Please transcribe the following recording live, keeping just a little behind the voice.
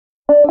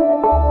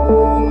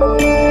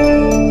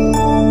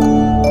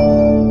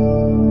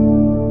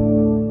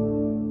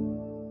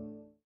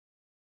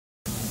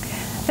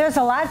There's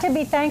a lot to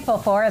be thankful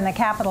for in the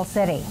capital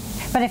city,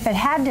 but if it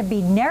had to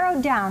be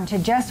narrowed down to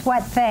just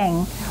what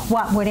thing,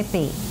 what would it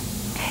be?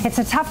 It's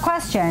a tough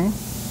question.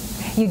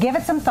 You give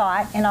it some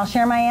thought, and I'll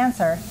share my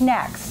answer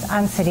next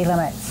on City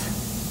Limits.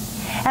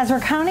 As we're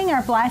counting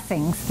our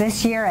blessings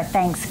this year at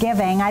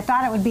Thanksgiving, I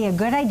thought it would be a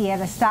good idea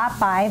to stop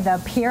by the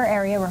Pierre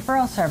Area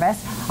Referral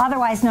Service,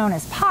 otherwise known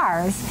as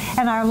PARS,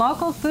 and our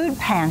local food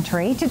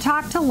pantry to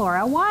talk to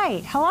Laura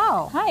White.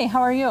 Hello. Hi,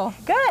 how are you?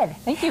 Good.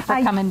 Thank you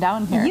for coming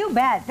down here. You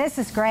bet. This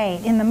is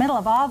great. In the middle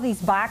of all these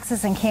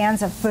boxes and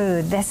cans of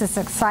food, this is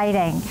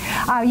exciting.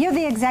 You're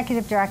the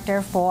Executive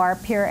Director for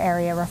Pierre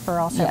Area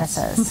Referral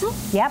Services.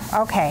 Yes. Yep.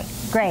 Okay.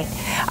 Great.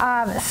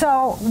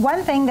 So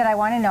one thing that I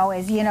want to know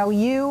is,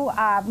 you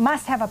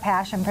must have a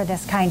passion for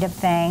this kind of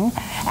thing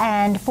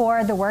and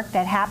for the work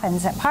that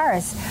happens at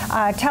PARS.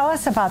 Tell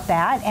us about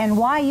that and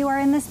why you are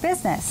in this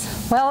business.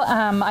 Well,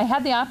 I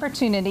had the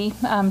opportunity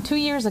 2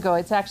 years ago.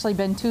 It's actually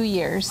been 2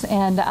 years.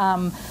 And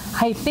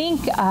I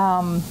think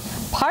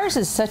PARS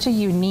is such a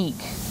unique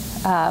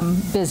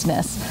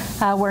business.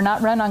 We're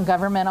not run on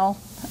governmental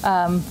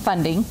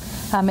funding.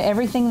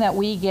 Everything that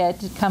we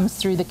get comes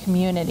through the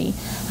community.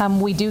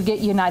 We do get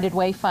United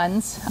Way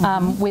funds,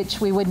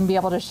 which we wouldn't be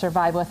able to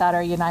survive without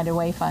our United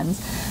Way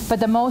funds. But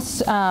the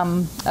most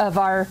of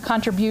our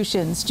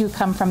contributions do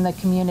come from the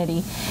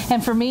community.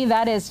 And for me,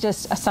 that is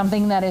just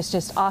something that is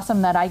just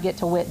awesome that I get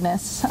to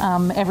witness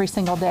every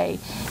single day,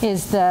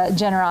 is the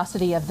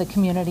generosity of the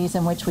communities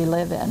in which we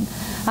live in.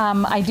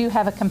 I do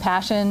have a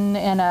compassion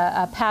and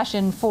a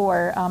passion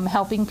for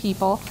helping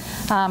people.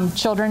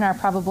 Children are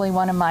probably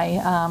one of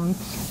my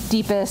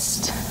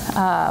deepest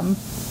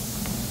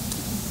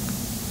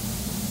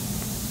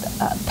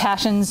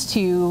passions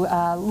to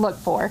look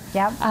for.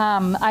 Yep.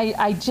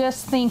 I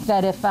just think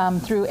that if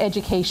through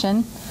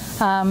education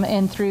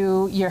and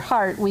through your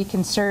heart we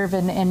can serve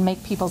and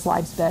make people's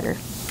lives better.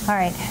 All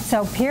right,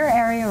 so Pierre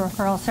Area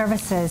Referral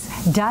Services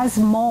does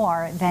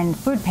more than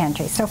Food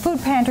Pantry. So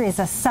Food Pantry is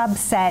a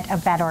subset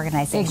of that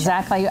organization.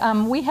 Exactly.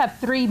 We have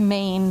three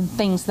main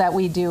things that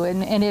we do,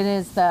 and it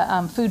is the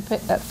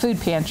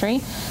Food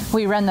Pantry.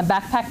 We run the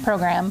backpack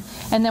program,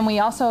 and then we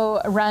also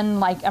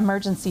run like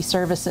emergency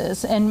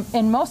services.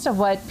 And most of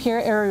what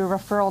Pierre Area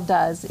Referral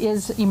does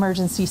is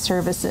emergency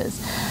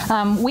services.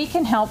 We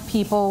can help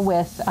people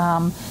with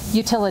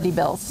utility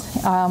bills.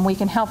 We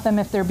can help them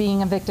if they're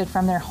being evicted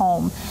from their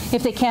home.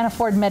 If they can't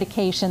afford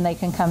medication, they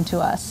can come to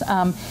us.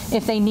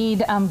 If they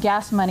need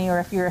gas money, or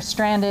if you're a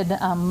stranded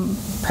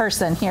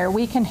person here,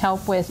 we can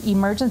help with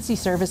emergency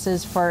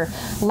services for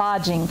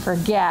lodging, for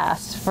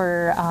gas,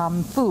 for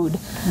food,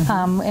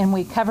 and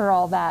we cover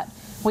all that.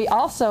 We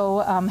also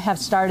have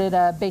started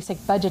a basic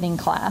budgeting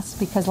class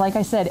because, like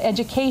I said,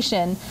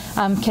 education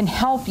can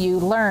help you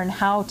learn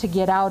how to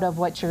get out of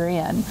what you're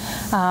in.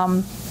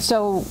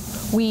 So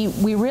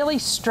we really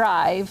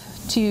strive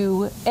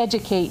to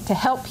educate, to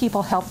help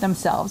people help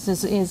themselves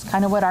is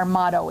kind of what our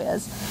motto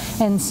is.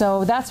 And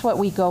so that's what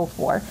we go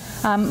for.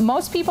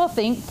 Most people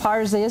think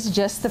PARS is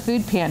just the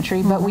food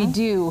pantry, but we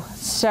do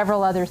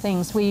several other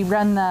things. We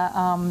run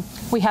the,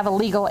 we have a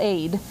legal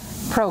aid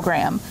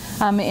program,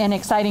 and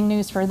exciting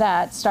news for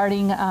that,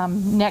 starting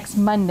next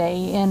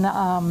Monday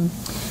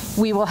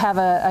we will have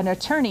an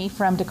attorney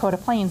from Dakota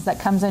Plains that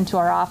comes into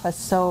our office,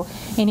 so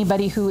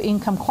anybody who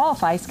income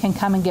qualifies can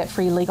come and get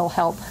free legal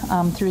help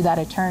through that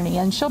attorney,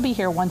 and she'll be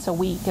here once a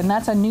week, and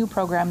that's a new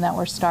program that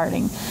we're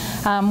starting.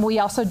 We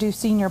also do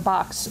Senior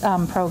Box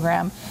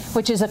program,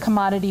 which is a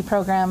commodity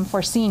program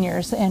for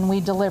seniors, and we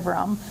deliver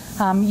them.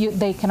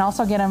 They can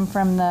also get them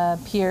from the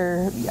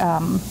Pierre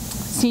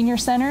Senior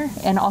Center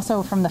and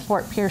also from the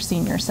Fort Pierre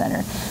Senior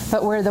Center.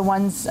 But we're the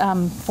ones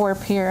for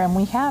Pierre, and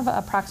we have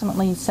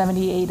approximately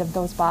 78 of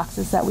those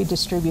boxes that we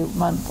distribute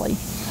monthly.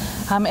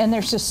 And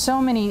there's just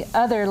so many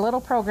other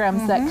little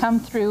programs that come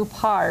through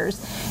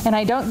PARS. And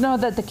I don't know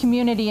that the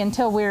community,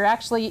 until we're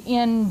actually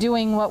in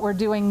doing what we're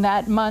doing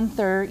that month,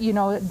 or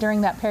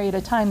during that period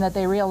of time, that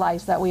they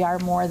realize that we are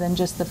more than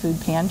just the food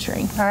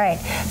pantry. All right.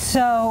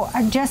 So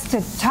just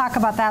to talk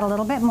about that a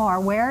little bit more,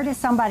 where does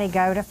somebody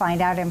go to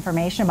find out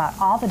information about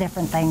all the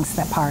different things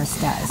that PARS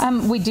does?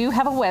 We do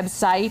have a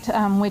website,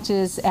 which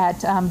is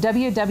at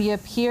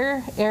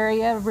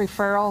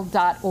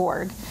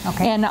www.pierreareareferral.org.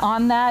 Okay. And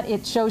on that,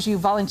 it shows you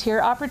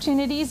volunteer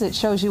opportunities. It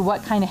shows you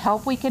what kind of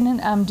help we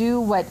can do,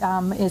 what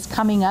is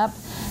coming up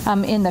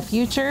in the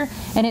future,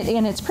 and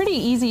it's pretty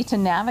easy to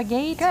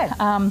navigate. Good.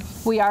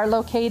 We are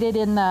located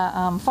in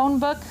the phone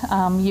book.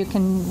 You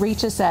can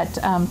reach us at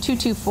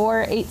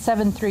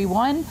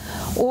 224-8731,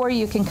 or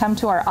you can come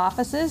to our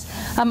offices.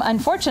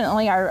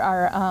 Unfortunately,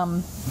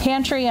 our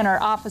pantry and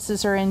our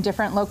offices are in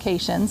different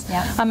locations.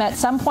 Yep. At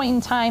some point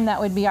in time, that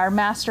would be our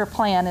master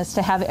plan, is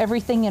to have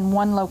everything in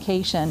one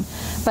location.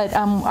 But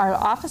our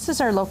offices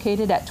are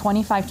located at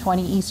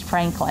 2520 East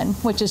Franklin,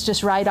 which is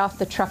just right off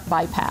the truck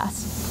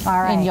bypass. All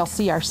right. And you'll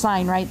see our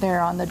sign right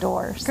there on the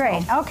door.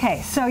 Great. So.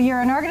 Okay, so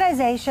you're an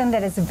organization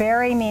that is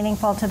very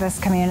meaningful to this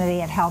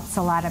community. It helps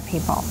a lot of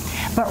people.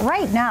 But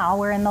right now,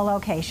 we're in the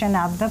location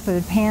of the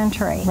food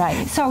pantry.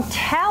 Right. So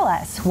tell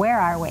us, where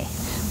are we?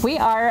 We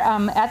are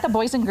at the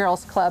Boys and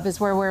Girls Club is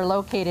where we're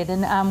located,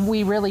 and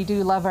we really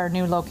do love our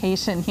new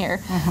location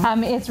here.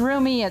 It's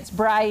roomy, it's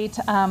bright.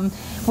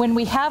 When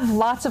we have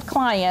lots of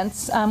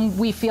clients,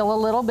 we feel a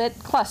little bit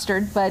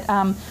clustered, but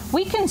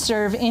we can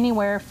serve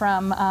anywhere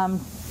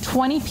from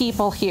 20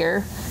 people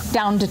here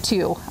down to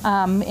 2,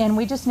 and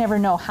we just never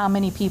know how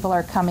many people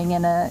are coming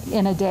in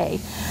a day.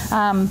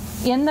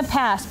 In the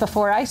past,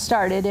 before I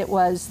started, it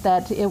was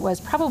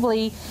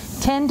probably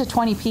 10 to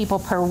 20 people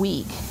per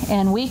week,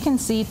 and we can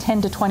see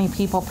 10 to 20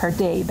 people per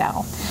day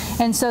now.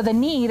 And so the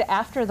need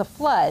after the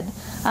flood,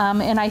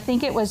 and I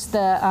think it was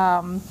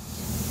the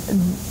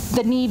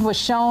need was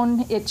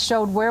shown, it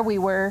showed where we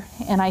were,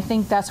 and I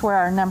think that's where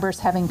our numbers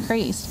have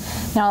increased.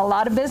 Now, a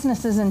lot of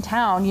businesses in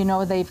town, you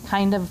know, they've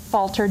kind of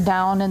faltered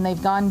down and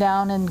they've gone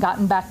down and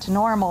gotten back to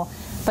normal,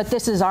 but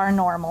this is our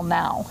normal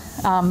now,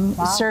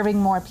 serving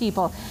more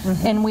people.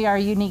 And we are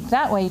unique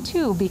that way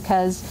too,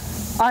 because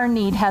our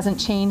need hasn't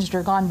changed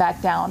or gone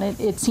back down.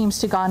 It seems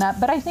to gone up,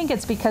 but I think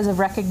it's because of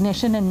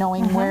recognition and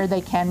knowing where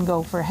they can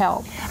go for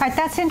help. All right,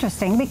 that's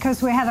interesting,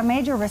 because we had a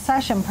major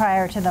recession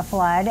prior to the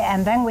flood,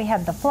 and then we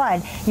had the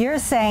flood. You're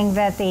saying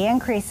that the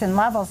increase in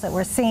levels that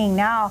we're seeing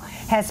now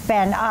has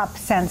been up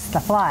since the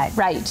flood.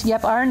 Right.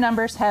 Yep. Our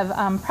numbers have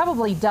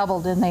probably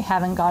doubled, and they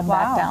haven't gone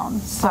back down.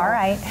 So, all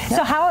right. Yep.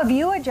 So how have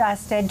you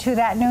adjusted to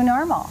that new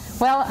normal?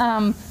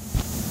 Well,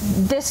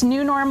 this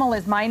new normal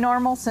is my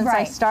normal since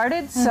I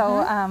started.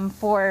 So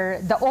for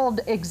the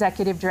old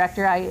executive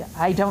director,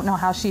 I don't know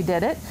how she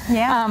did it.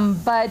 Yeah.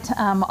 But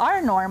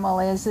our normal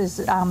is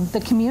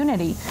the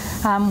community.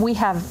 We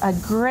have a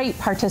great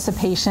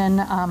participation.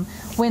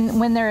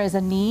 When there is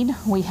a need,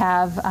 we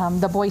have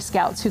the Boy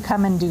Scouts who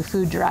come and do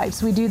food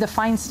drives. We do the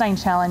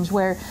Feinstein Challenge,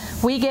 where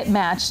we get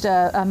matched.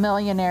 A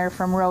millionaire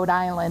from Rhode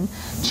Island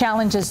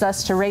challenges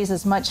us to raise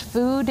as much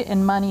food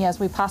and money as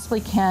we possibly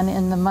can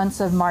in the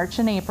months of March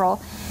and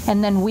April,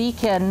 and then we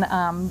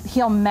can,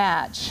 he'll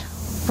match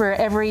for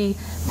every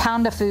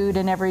pound of food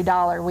and every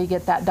dollar, we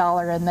get that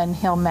dollar, and then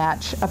he'll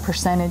match a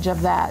percentage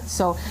of that.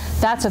 So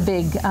that's a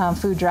big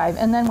food drive.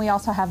 And then we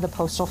also have the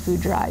postal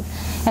food drive.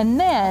 And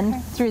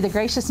then through the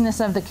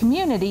graciousness of the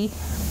community,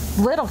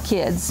 little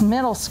kids,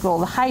 middle school,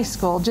 the high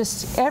school,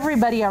 just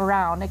everybody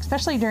around,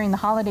 especially during the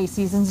holiday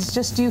seasons,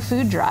 just do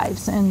food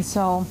drives. And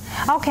so,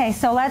 okay,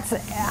 so let's,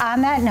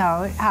 on that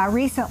note,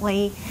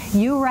 recently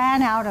you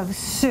ran out of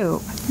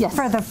soup. Yes.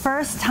 For the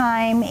first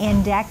time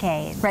in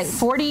decades. Right,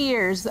 40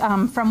 years.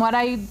 From what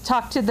I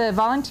talked to the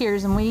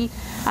volunteers, and we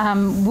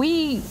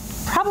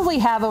probably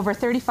have over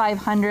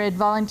 3,500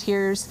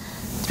 volunteers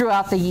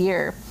throughout the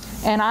year.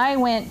 And I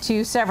went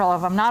to several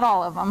of them, not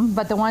all of them,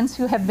 but the ones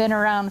who have been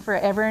around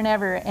forever and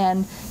ever.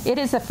 And it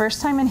is the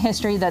first time in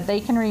history that they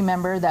can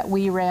remember that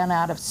we ran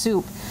out of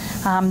soup.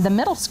 The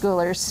middle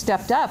schoolers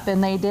stepped up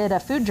and they did a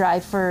food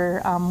drive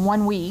for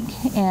 1 week,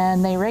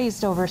 and they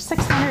raised over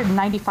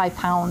 695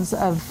 pounds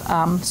of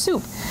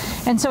soup.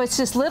 And so it's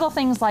just little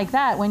things like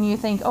that when you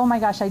think, oh my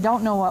gosh, I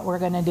don't know what we're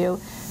going to do.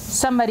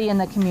 Somebody in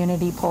the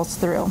community pulls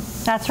through.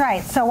 That's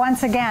right. So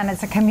once again,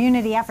 it's a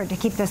community effort to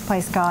keep this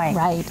place going.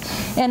 Right.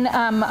 And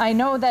I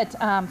know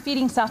that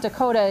Feeding South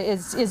Dakota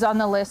is on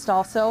the list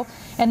also,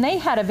 and they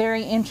had a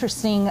very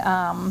interesting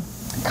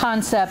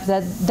concept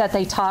that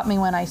they taught me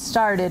when I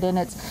started, and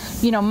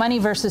it's, you know, money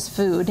versus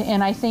food.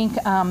 And I think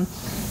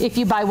if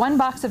you buy 1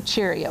 box of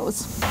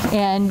Cheerios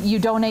and you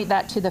donate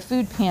that to the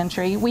food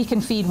pantry, we can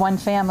feed one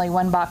family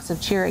 1 box of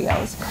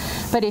Cheerios.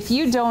 But if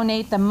you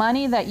donate the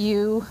money that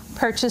you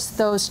purchase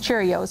those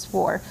Cheerios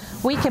for,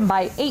 we can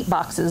buy 8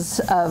 boxes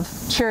of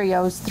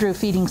Cheerios through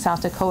Feeding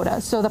South Dakota.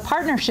 So the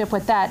partnership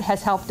with that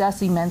has helped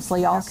us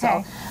immensely also.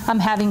 Okay.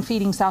 Having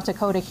Feeding South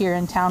Dakota here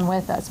in town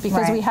with us,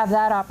 because we have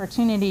that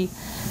opportunity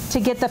to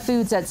get the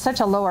foods at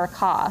such a lower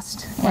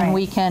cost, and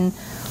we can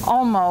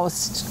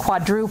almost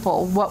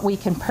quadruple what we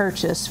can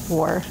purchase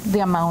for the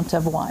amount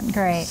of one.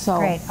 Great, so,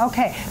 great.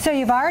 Okay, so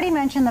you've already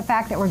mentioned the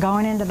fact that we're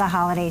going into the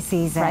holiday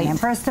season. Right. And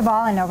first of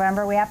all, in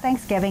November we have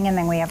Thanksgiving, and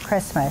then we have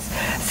Christmas.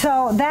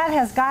 So that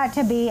has got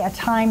to be a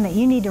time that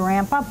you need to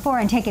ramp up for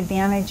and take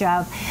advantage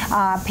of.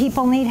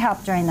 People need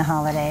help during the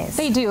holidays.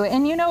 They do.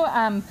 And you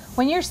know,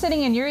 when you're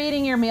sitting and you're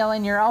eating your meal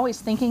and you're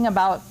always thinking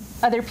about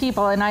other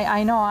people, and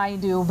I know I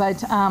do,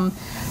 but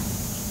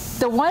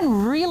the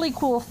one really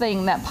cool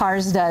thing that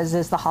PARS does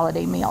is the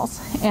holiday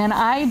meals. And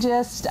I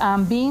just,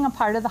 being a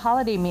part of the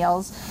holiday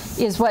meals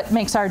is what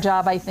makes our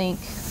job, I think,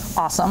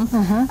 awesome.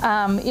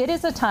 It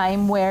is a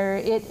time where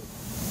it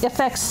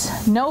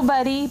affects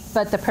nobody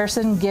but the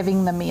person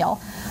giving the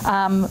meal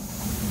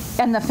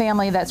and the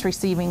family that's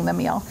receiving the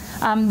meal.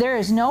 There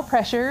is no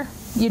pressure.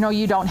 You know,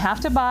 you don't have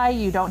to buy,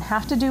 you don't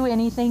have to do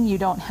anything, you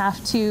don't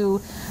have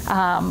to,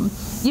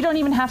 you don't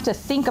even have to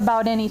think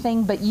about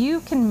anything, but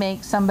you can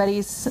make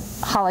somebody's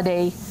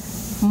holiday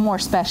more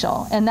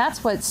special. And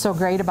that's what's so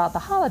great about the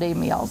holiday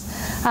meals.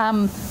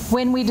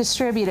 When we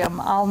distribute them,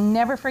 I'll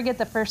never forget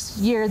the first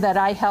year that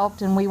I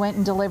helped and we went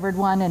and delivered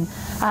one, and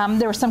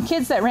there were some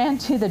kids that ran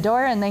to the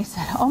door and they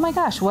said, "Oh my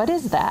gosh, what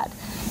is that?"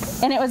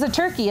 And it was a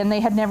turkey, and they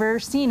had never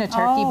seen a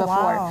turkey before,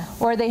 wow.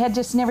 or they had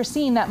just never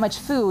seen that much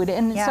food.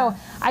 And so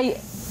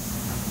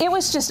it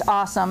was just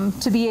awesome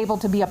to be able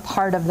to be a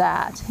part of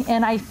that.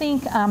 And I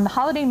think the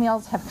holiday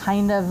meals have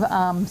kind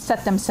of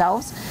set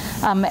themselves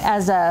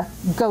as a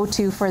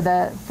go-to for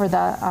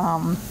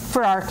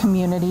our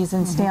communities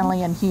in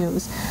Stanley and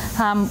Hughes.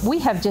 We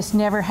have just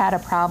never had a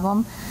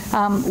problem.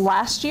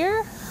 Last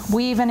year,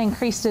 we even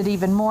increased it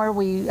even more.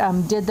 We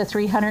did the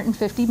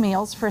 350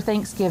 meals for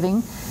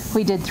Thanksgiving.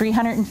 We did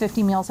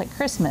 350 meals at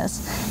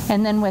Christmas.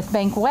 And then with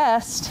Bank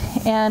West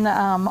and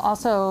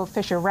also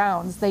Fisher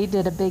Rounds, they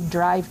did a big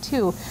drive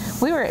too.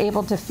 We were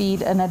able to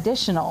feed an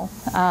additional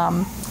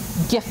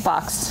gift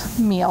box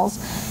meals.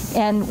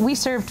 And we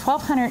served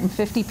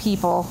 1,250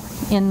 people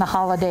in the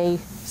holiday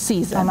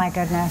season. Oh my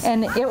goodness.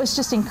 And it was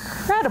just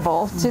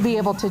incredible to be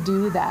able to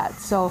do that.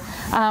 So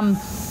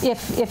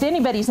if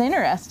anybody's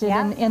interested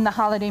in the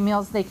holiday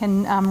meals, they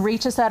can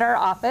reach us at our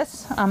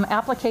office.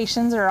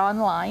 Applications are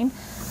online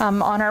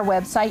on our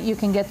website. You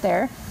can get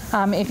there.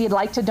 If you'd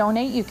like to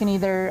donate, you can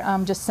either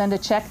just send a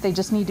check. They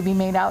just need to be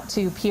made out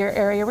to Pierre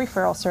Area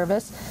Referral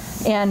Service.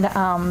 And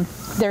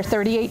they're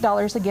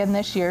 $38 again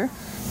this year.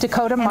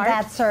 Dakota Mart. And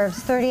that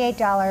serves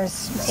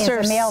 $38 is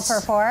a meal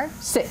for four?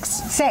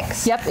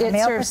 Six. Yep,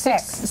 it serves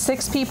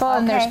six people,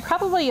 and there's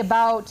probably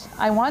about,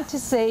 I want to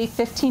say,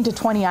 15 to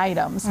 20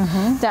 items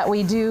that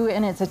we do,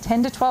 and it's a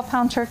 10 to 12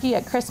 pound turkey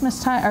at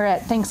Christmas time, or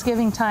at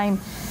Thanksgiving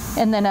time,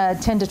 and then a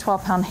 10 to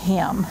 12 pound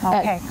ham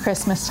at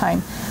Christmas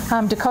time.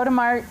 Dakota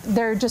Mart,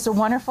 they're just a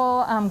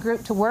wonderful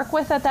group to work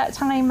with at that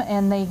time,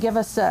 and they give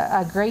us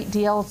a great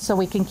deal so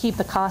we can keep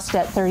the cost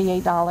at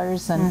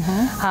 $38. And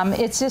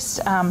it's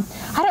just, I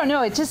don't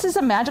know, it just is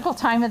a magical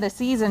time of the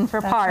season for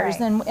PARS.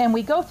 Right. And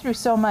we go through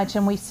so much,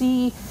 and we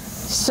see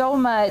so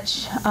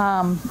much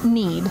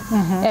need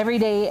every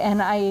day.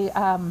 And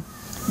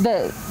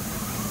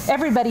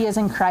everybody is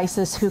in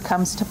crisis who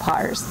comes to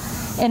PARS.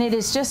 And it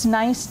is just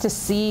nice to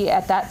see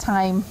at that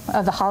time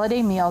of the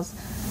holiday meals,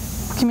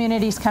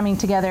 communities coming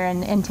together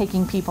and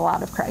taking people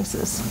out of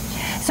crisis.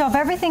 So of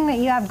everything that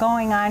you have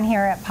going on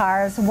here at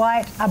PARS,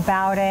 what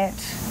about it?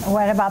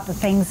 What about the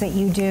things that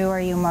you do are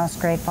you most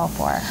grateful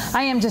for?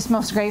 I am just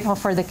most grateful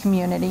for the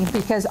community,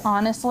 because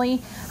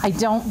honestly, I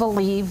don't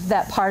believe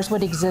that PARS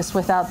would exist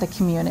without the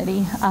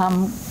community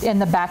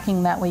and the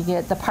backing that we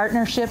get, the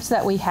partnerships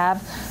that we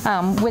have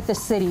with the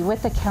city,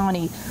 with the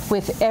county,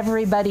 with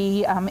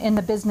everybody in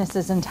the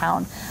businesses in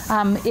town.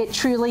 It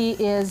truly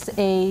is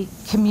a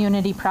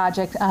community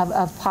project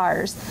of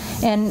PARS.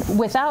 And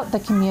without the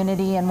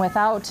community and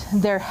without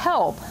their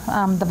help,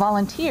 the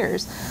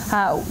volunteers,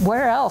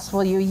 where else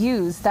will you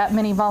use that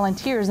many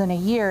volunteers in a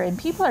year? And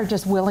people are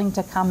just willing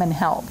to come and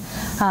help.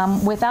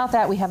 Without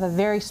that, we have a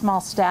very small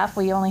staff.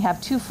 We only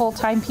have 2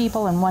 full-time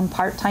people and 1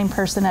 part-time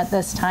person at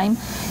this time,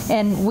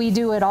 and we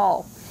do it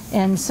all.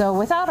 And so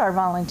without our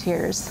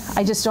volunteers,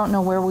 I just don't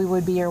know where we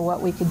would be or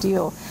what we could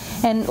do.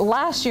 And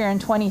last year in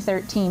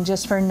 2013,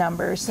 just for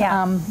numbers,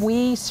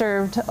 we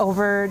served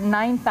over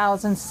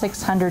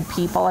 9,600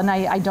 people. And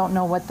I don't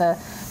know what the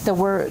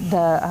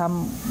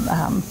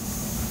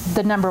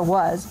number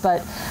was,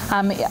 but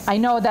I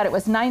know that it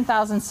was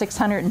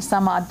 9,600 and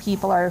some odd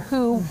people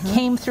who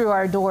came through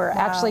our door,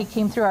 actually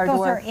came through our door.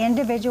 Those are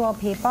individual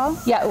people?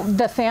 Yeah,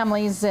 the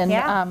families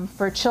and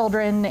for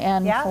children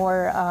and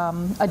for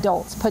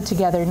adults put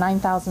together,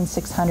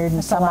 9,600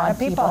 and some odd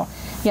people.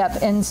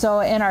 Yep, and so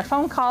in our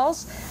phone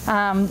calls,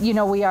 you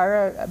know, we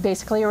are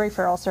basically a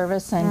referral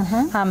service,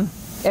 and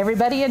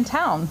everybody in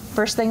town,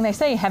 first thing they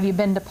say, have you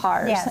been to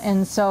PARS? Yes.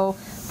 And so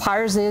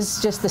PARS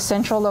is just the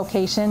central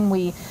location.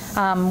 We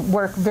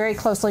work very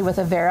closely with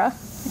Avera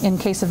in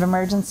case of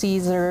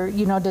emergencies or,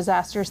 you know,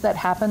 disasters that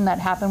happen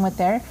with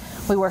there.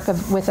 We work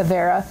with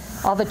Avera.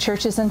 All the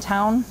churches in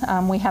town,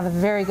 we have a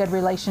very good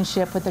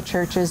relationship with the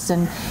churches,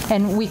 and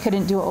we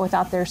couldn't do it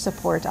without their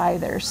support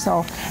either.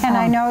 So, and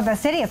I know the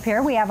city of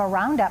Pierre, we have a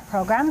roundup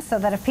program so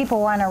that if people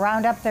want to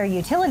round up their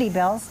utility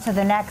bills to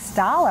the next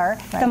dollar,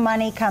 the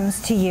money comes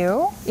to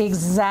you.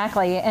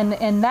 Exactly,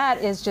 and that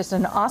is just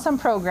an awesome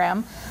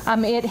program.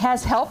 It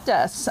has helped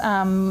us.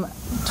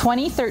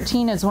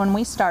 2013 is when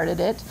we started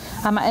it,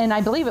 and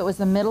I believe it was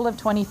the middle of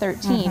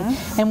 2013,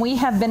 and we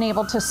have been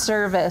able to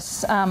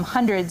service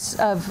hundreds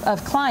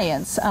of clients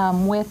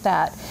with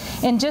that.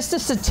 And just a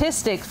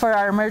statistic for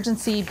our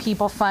Emergency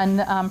People Fund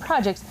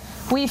projects,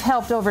 we've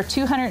helped over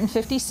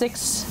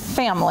 256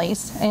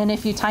 families, and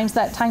if you times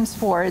that times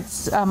 4,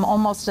 it's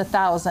almost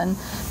 1,000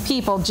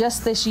 people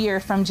just this year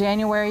from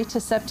January to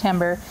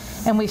September,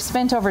 and we've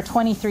spent over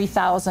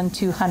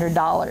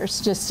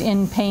 $23,200 just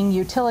in paying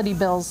utility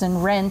bills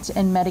and rent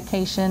and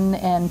medication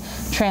and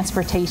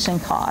transportation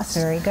costs.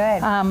 Very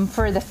good.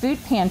 For the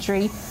food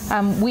pantry,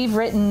 we've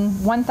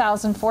written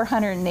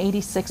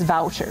 1,486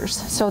 vouchers.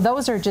 So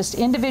those are just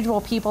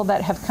individual people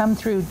that have come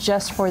through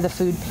just for the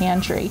food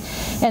pantry.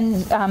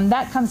 And that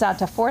that comes out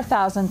to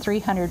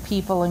 4,300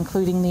 people,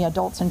 including the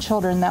adults and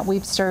children that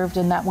we've served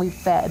and that we've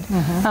fed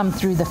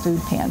through the food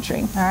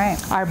pantry. All right.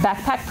 Our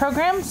backpack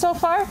program so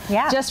far,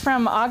 just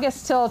from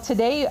August till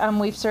today,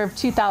 we've served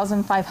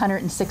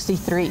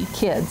 2,563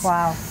 kids.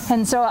 Wow.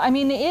 And so, I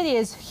mean, it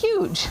is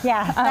huge.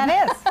 Yeah,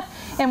 that is.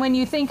 And when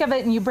you think of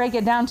it and you break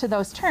it down to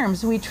those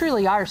terms, we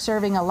truly are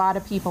serving a lot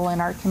of people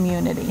in our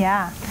community.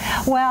 Yeah.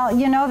 Well,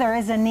 you know, there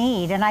is a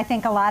need, and I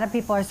think a lot of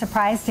people are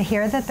surprised to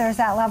hear that there's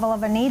that level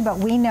of a need, but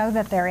we know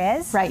that there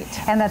is. Right.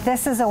 And that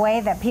this is a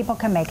way that people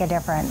can make a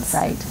difference.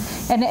 Right.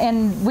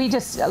 And we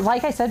just,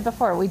 like I said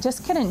before, we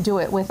just couldn't do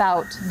it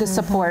without the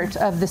support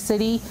of the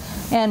city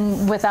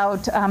and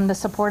without the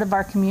support of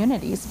our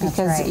communities,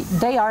 because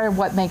they are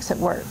what makes it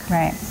work.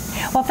 Right.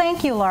 Well,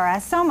 thank you,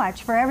 Laura, so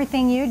much for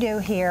everything you do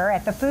here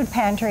at the Food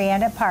Pantry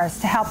and at PARS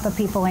to help the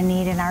people in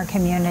need in our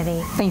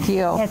community. Thank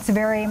you. It's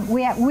very,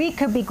 we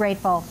could be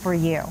grateful for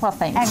you. Well,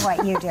 thanks. And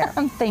what you do.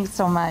 Thanks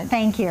so much.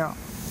 Thank you.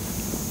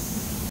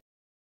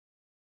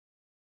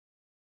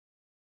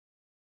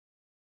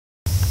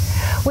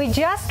 We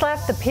just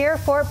left the Pierre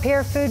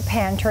Food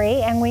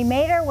Pantry and we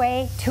made our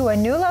way to a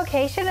new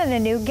location and a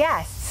new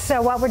guest.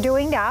 So what we're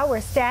doing now,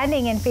 we're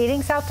standing in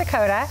Feeding South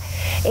Dakota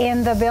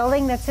in the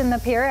building that's in the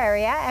Pierre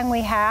area, and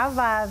we have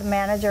the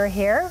manager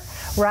here,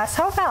 Russ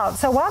Hofledt.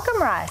 So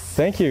welcome, Russ.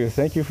 Thank you.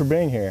 Thank you for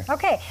being here.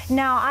 Okay,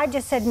 now I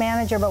just said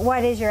manager, but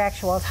what is your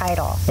actual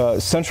title?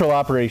 Central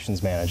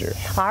Operations Manager.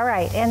 All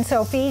right, and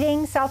so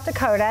Feeding South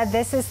Dakota,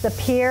 this is the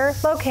Pierre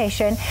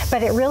location,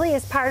 but it really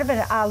is part of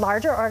a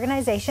larger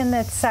organization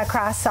that's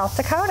across South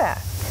Dakota.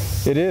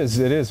 It is.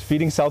 It is.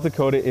 Feeding South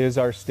Dakota is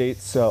our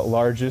state's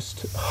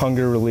largest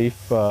hunger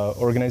relief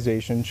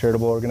organization,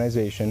 charitable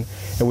organization,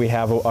 and we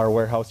have our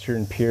warehouse here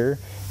in Pierre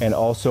and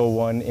also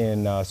one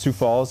in Sioux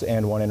Falls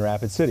and one in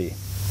Rapid City.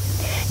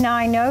 Now,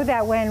 I know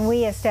that when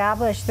we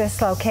established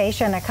this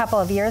location a couple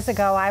of years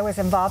ago, I was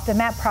involved in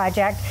that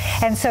project,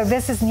 and so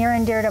this is near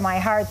and dear to my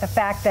heart, the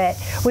fact that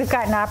we've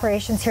gotten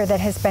operations here that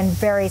has been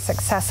very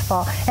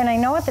successful. And I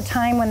know at the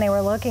time when they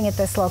were looking at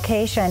this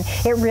location,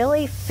 it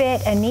really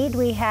fit a need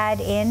we had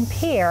in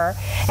Pierre,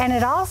 and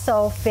it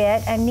also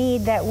fit a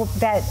need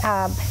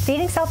that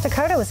Feeding South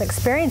Dakota was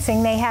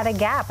experiencing. They had a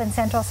gap in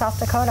central South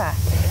Dakota.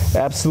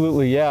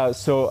 Absolutely, yeah.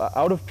 So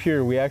out of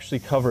Pierre, we actually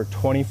cover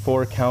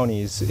 24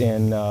 counties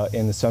in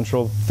the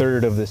central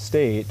third of the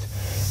state,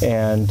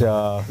 and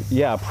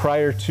yeah,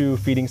 prior to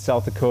Feeding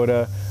South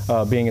Dakota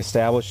being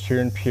established here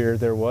in Pierre,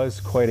 there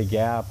was quite a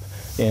gap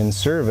in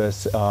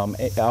service.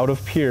 Out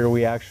of Pierre,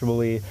 we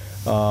actually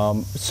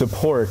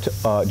support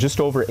just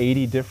over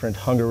 80 different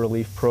hunger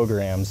relief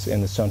programs in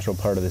the central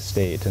part of the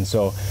state. And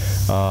so,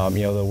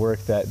 you know, the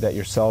work that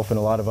yourself and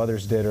a lot of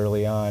others did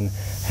early on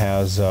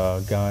has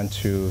gone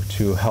to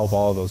help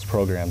all of those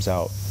programs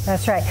out.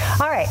 That's right.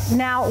 All right,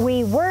 now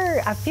we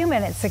were a few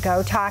minutes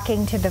ago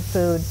talking to the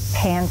food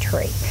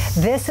pantry.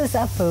 This is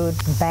a food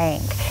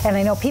bank, and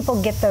I know people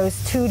get those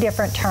two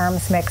different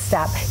terms mixed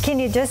up. Can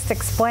you just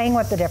explain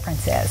what the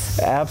difference is?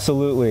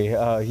 Absolutely.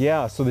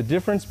 Yeah, so the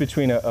difference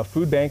between a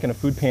food bank and a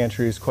food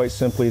pantry is quite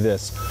simply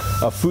this.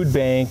 A food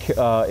bank,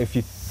 if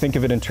you think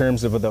of it in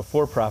terms of the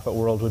for-profit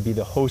world, would be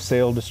the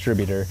wholesale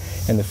distributor,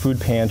 and the food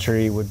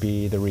pantry would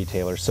be the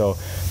retailer. So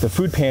the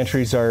food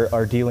pantries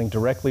are dealing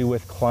directly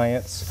with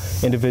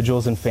clients,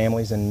 individuals and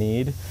families in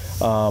need,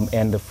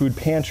 and the food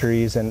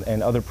pantries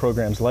and other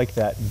programs like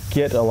that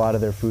get a lot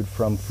of their food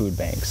from food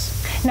banks.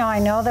 Now, I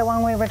know that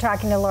when we were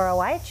talking to Laura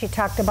White, she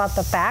talked about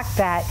the fact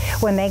that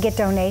when they get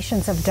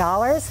donations of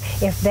dollars,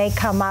 if they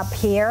come up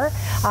here,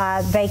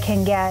 they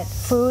can get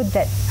food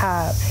that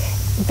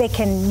they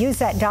can use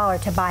that dollar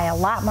to buy a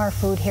lot more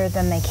food here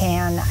than they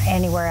can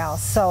anywhere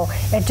else. So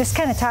just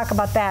kind of talk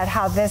about that,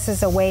 how this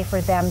is a way for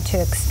them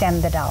to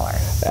extend the dollar.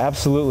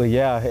 Absolutely,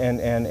 yeah.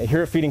 And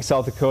here at Feeding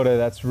South Dakota,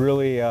 that's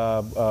really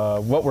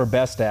what we're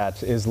best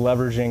at, is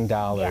leveraging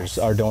dollars,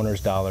 our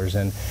donors' dollars.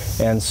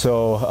 And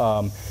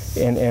so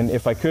and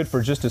if I could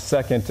for just a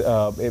second,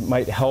 it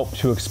might help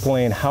to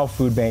explain how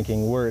food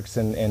banking works.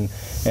 And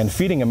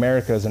Feeding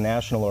America is a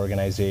national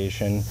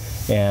organization,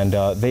 and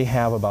they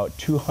have about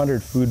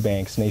 200 food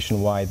banks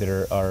nationwide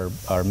that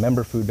are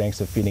member food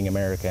banks of Feeding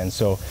America. And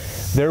so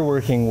they're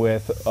working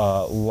with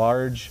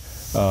large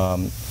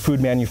food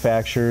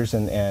manufacturers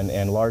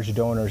and large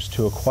donors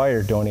to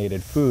acquire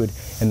donated food,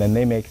 and then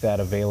they make that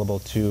available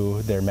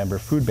to their member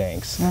food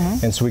banks.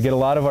 And so we get a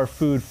lot of our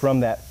food from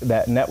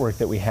that network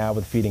that we have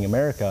with Feeding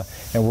America,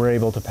 and we're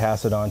able to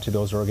pass it on to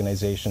those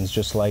organizations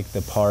just like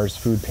the PARS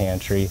Food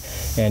Pantry.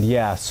 And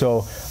yeah,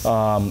 so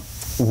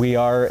we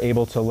are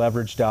able to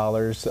leverage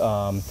dollars. You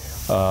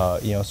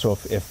know, so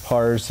if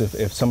PARS,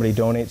 if somebody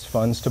donates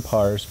funds to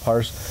PARS,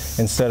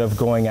 instead of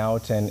going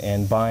out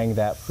and buying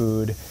that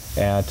food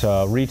at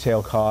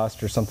retail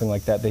cost or something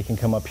like that, they can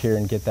come up here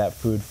and get that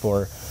food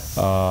for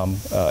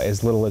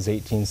as little as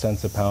 18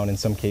 cents a pound, in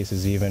some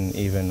cases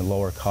even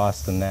lower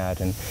cost than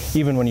that. And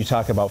even when you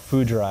talk about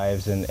food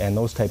drives and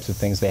those types of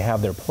things, they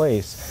have their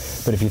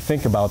place. But if you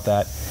think about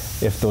that,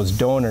 if those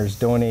donors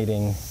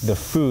donating the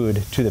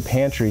food to the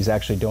pantries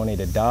actually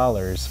donated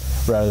dollars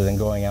rather than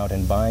going out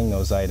and buying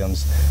those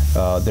items,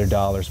 their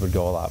dollars would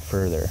go a lot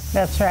further.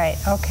 That's right.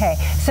 Okay.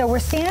 So we're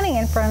standing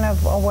in front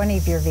of one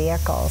of your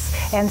vehicles.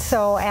 And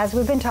so as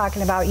we've been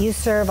talking about, you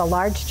serve a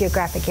large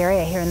geographic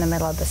area here in the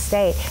middle of the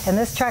state. And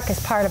this truck is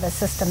part of a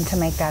system to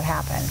make that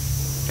happen.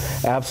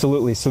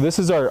 Absolutely. So this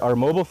is our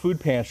mobile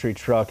food pantry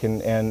truck,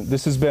 and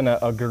this has been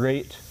a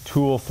great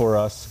tool for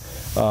us.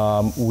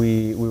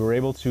 We were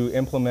able to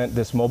implement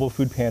this mobile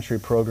food pantry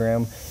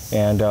program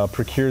and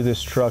procure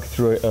this truck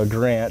through a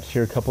grant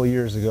here a couple of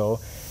years ago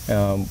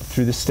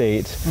through the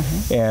state.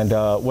 And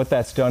what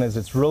that's done is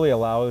it's really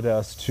allowed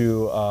us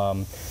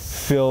to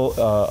fill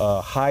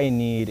a high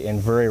need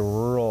in very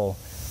rural,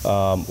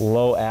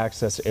 low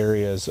access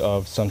areas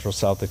of central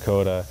South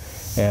Dakota.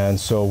 And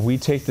so we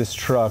take this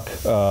truck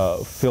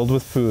filled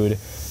with food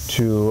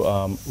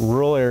to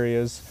rural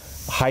areas,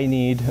 high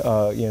need.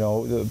 You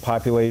know, the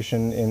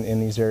population in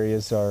these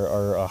areas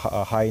are a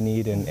high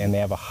need, and they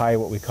have a high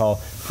what we call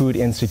food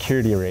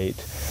insecurity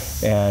rate.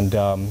 And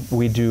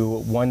we do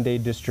one-day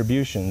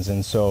distributions,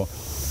 and so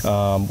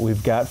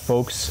we've got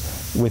folks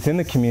within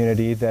the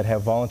community that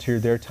have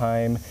volunteered their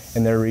time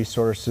and their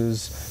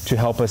resources to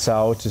help us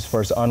out as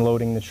far as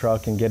unloading the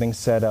truck and getting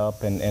set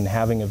up and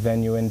having a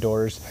venue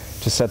indoors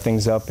to set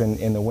things up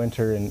in the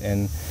winter and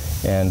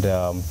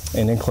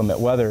in inclement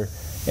weather.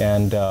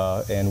 And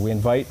we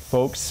invite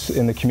folks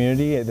in the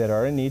community that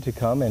are in need to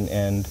come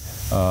and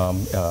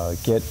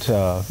get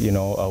you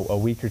know, a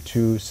week or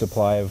two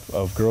supply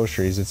of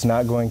groceries. It's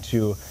not going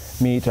to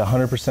meet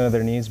 100% of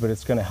their needs, but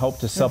it's going to help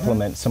to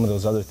supplement some of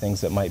those other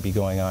things that might be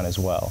going on as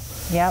well.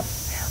 Yep.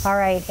 All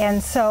right.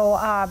 And so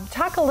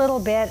talk a little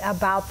bit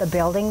about the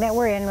building that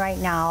we're in right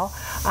now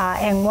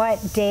and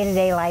what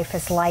day-to-day life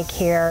is like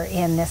here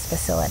in this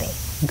facility.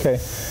 Okay.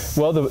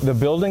 Well, the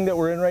building that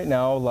we're in right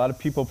now, a lot of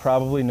people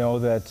probably know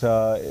that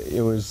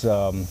it was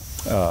the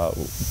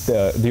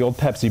old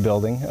Pepsi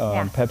building.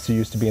 Pepsi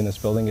used to be in this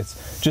building.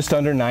 It's just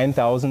under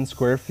 9,000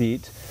 square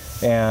feet.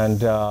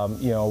 And,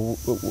 you know,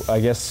 I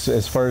guess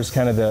as far as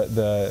kind of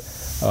the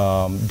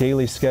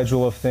daily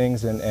schedule of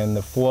things and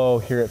the flow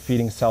here at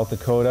Feeding South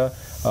Dakota,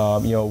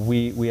 you know,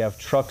 we have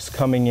trucks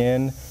coming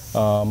in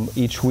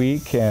each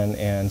week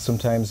and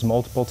sometimes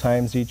multiple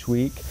times each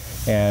week.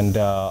 And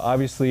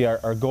obviously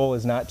our goal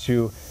is not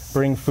to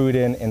bring food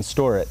in and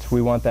store it.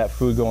 We want that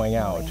food going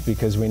out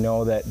because we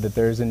know that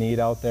there's a need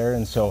out there.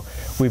 And so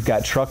we've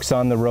got trucks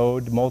on the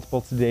road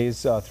multiple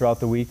days throughout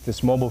the week.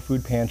 This mobile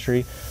food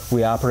pantry,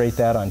 we operate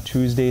that on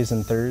Tuesdays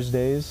and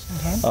Thursdays.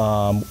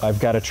 I've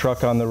got a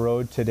truck on the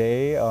road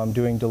today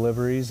doing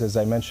deliveries. As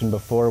I mentioned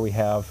before, we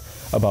have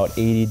about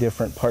 80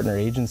 different partner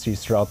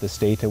agencies throughout the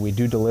state, and we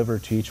do deliver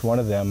to each one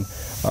of them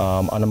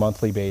on a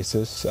monthly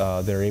basis.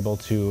 They're able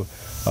to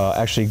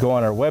actually go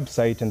on our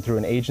website, and through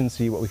an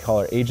agency, what we call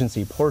our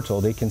agency portal,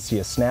 they can see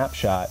a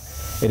snapshot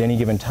at any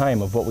given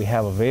time of what we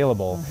have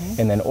available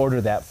and then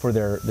order that for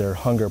their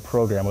hunger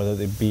program, whether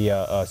it be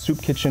a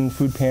soup kitchen,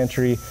 food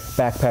pantry,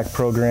 backpack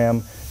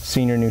program,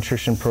 senior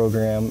nutrition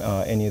program,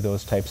 any of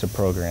those types of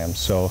programs.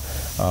 So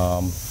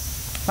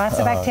lots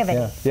of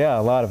activity. Yeah,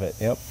 a lot of it,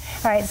 yep.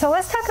 All right, so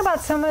let's talk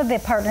about some of the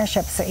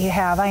partnerships that you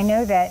have. I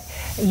know that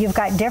you've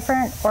got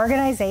different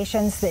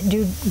organizations that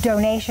do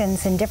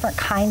donations in different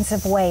kinds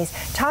of ways.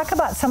 Talk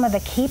about some of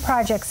the key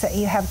projects that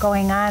you have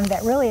going on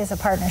that really is a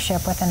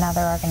partnership with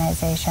another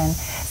organization,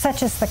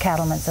 such as the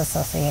Cattlemen's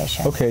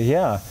Association. Okay,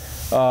 yeah.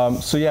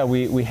 So yeah,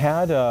 we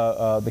had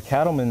the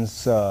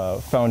Cattlemen's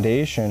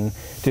Foundation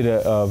did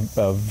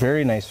a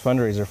very nice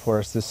fundraiser for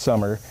us this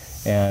summer,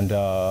 and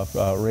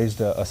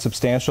raised a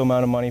substantial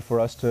amount of money for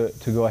us to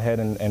go ahead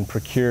and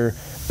procure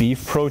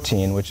beef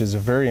protein, which is a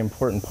very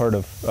important part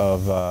of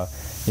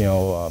you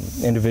know,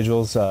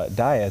 individuals'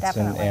 diets,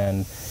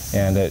 and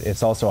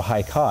it's also a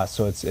high cost.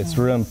 So it's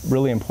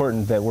really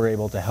important that we're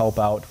able to help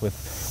out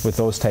with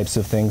those types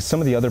of things.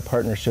 Some of the other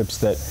partnerships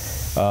that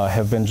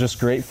have been just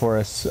great for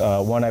us,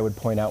 one I would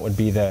point out would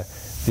be the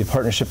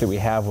partnership that we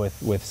have with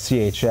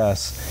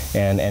CHS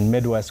and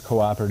Midwest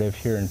Cooperative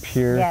here in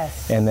Pierre,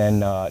 and then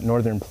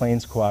Northern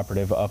Plains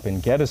Cooperative up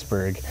in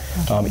Gettysburg.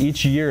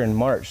 Each year in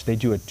March, they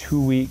do a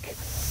two-week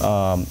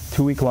long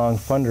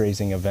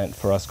fundraising event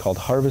for us called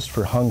Harvest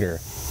for Hunger.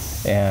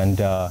 And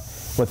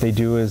what they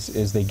do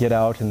is they get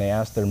out and they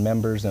ask their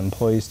members and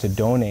employees to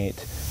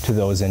donate to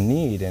those in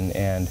need,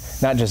 and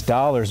not just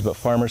dollars, but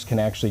farmers can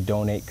actually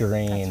donate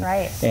grain.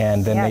 That's right.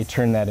 And then they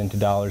turn that into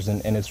dollars,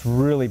 and it's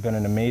really been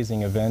an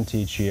amazing event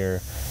each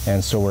year.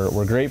 And so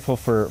we're grateful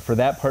for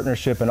that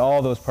partnership and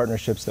all those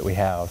partnerships that we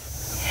have.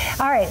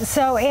 All right,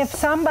 so if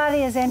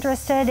somebody is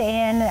interested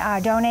in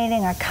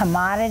donating a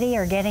commodity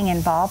or getting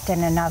involved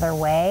in another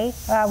way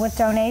with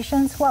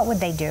donations, what would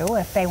they do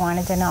if they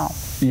wanted to know?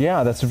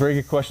 Yeah, that's a very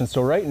good question.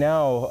 So right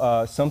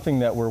now, something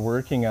that we're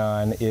working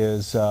on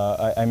is,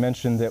 I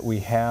mentioned that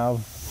we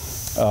have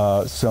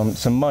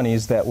some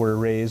monies that were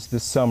raised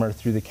this summer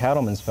through the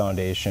Cattlemen's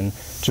Foundation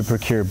to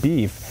procure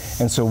beef.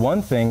 And so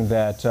one thing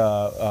that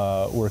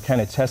we're kind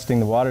of testing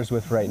the waters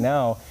with right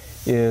now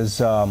is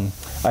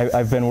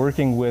I've been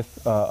working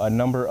with a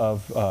number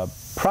of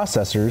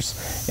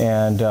processors,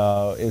 and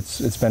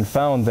it's been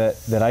found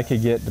that I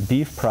could get the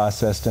beef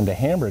processed into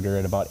hamburger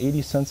at about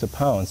 80 cents a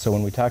pound. So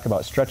when we talk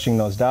about stretching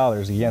those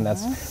dollars, again,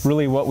 that's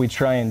really what we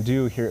try and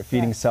do here at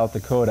Feeding South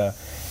Dakota,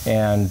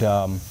 and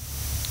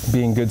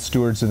being good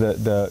stewards of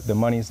the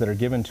monies that are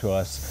given to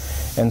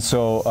us. And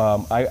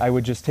so I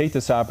would just take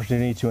this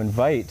opportunity to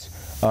invite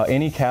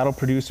any cattle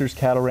producers,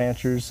 cattle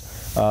ranchers,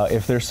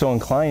 if they're so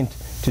inclined,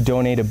 to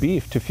donate a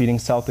beef to Feeding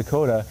South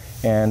Dakota,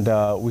 and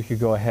we could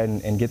go ahead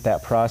and get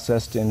that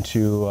processed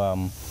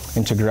into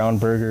ground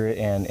burger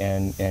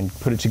and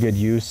put it to good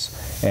use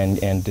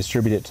and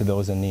distribute it to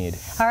those in need.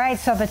 All right,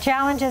 so the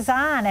challenge is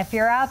on. If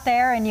you're out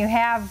there and you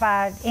have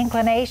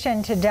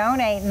inclination to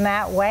donate in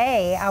that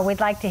way, we'd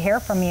like to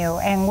hear from you.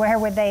 And where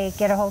would they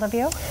get a hold of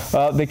you?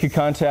 They could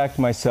contact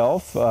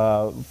myself.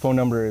 Phone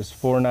number is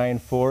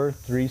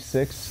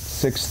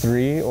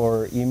 494-3663,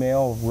 or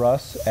email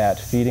Russ at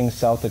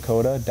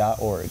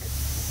feedingsouth-dakota.org.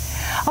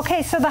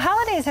 Okay, so the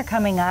holidays are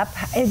coming up.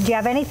 Do you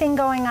have anything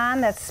going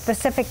on that's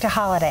specific to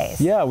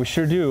holidays? Yeah, we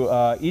sure do.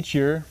 Each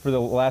year, for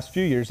the last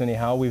few years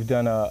anyhow, we've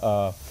done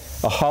a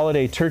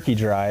holiday turkey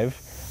drive,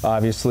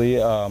 obviously,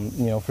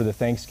 for the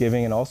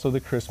Thanksgiving and also the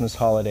Christmas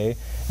holiday.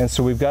 And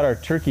so we've got our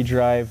turkey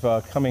drive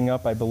coming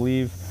up, I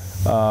believe,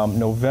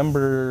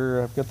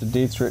 November, I've got the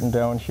dates written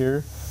down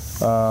here,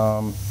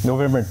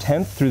 November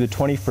 10th through the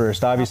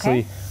 21st. Obviously,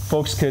 okay.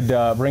 Folks could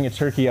bring a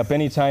turkey up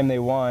anytime they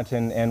want,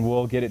 and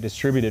we'll get it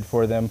distributed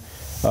for them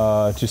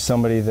to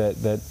somebody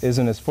that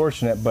isn't as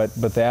fortunate, but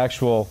the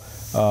actual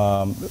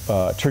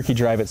turkey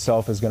drive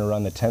itself is going to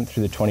run the 10th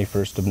through the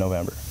 21st of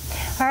November.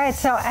 All right,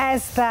 so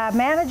as the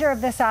manager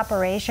of this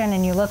operation,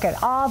 and you look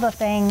at all the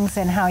things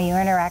and how you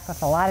interact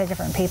with a lot of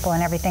different people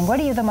and everything, what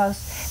are you the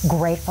most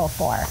grateful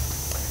for?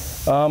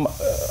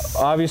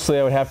 Obviously,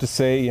 I would have to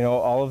say,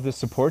 all of the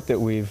support that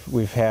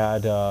we've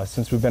had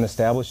since we've been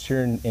established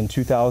here in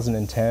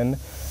 2010.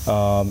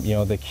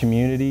 The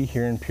community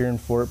here in Pierre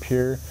and Fort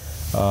Pierre.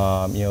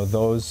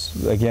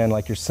 Those, again,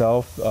 like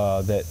yourself,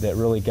 that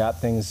really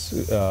got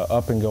things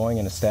up and going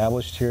and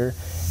established here,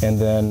 and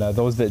then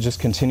those that just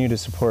continue to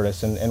support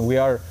us. And we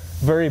are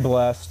very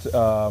blessed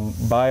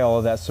by all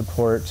of that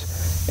support,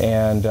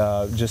 and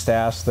just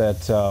ask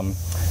that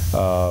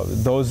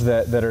those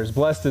that are as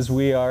blessed as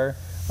we are,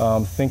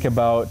 think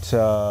about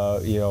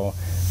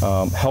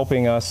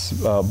helping us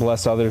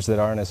bless others that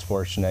aren't as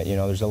fortunate.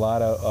 There's a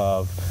lot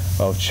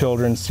of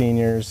children,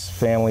 seniors,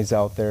 families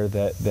out there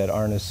that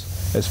aren't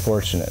as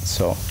fortunate.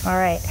 So. All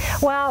right.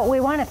 Well, we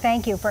want to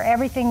thank you for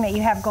everything that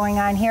you have going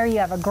on here. You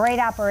have a great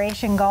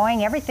operation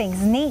going.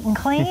 Everything's neat and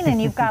clean,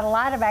 and you've got a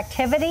lot of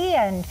activity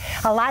and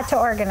a lot to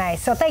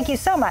organize. So thank you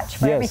so much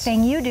for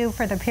everything you do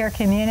for the Pierre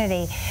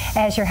community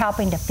as you're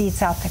helping to feed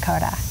South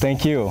Dakota.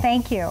 Thank you.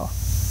 Thank you.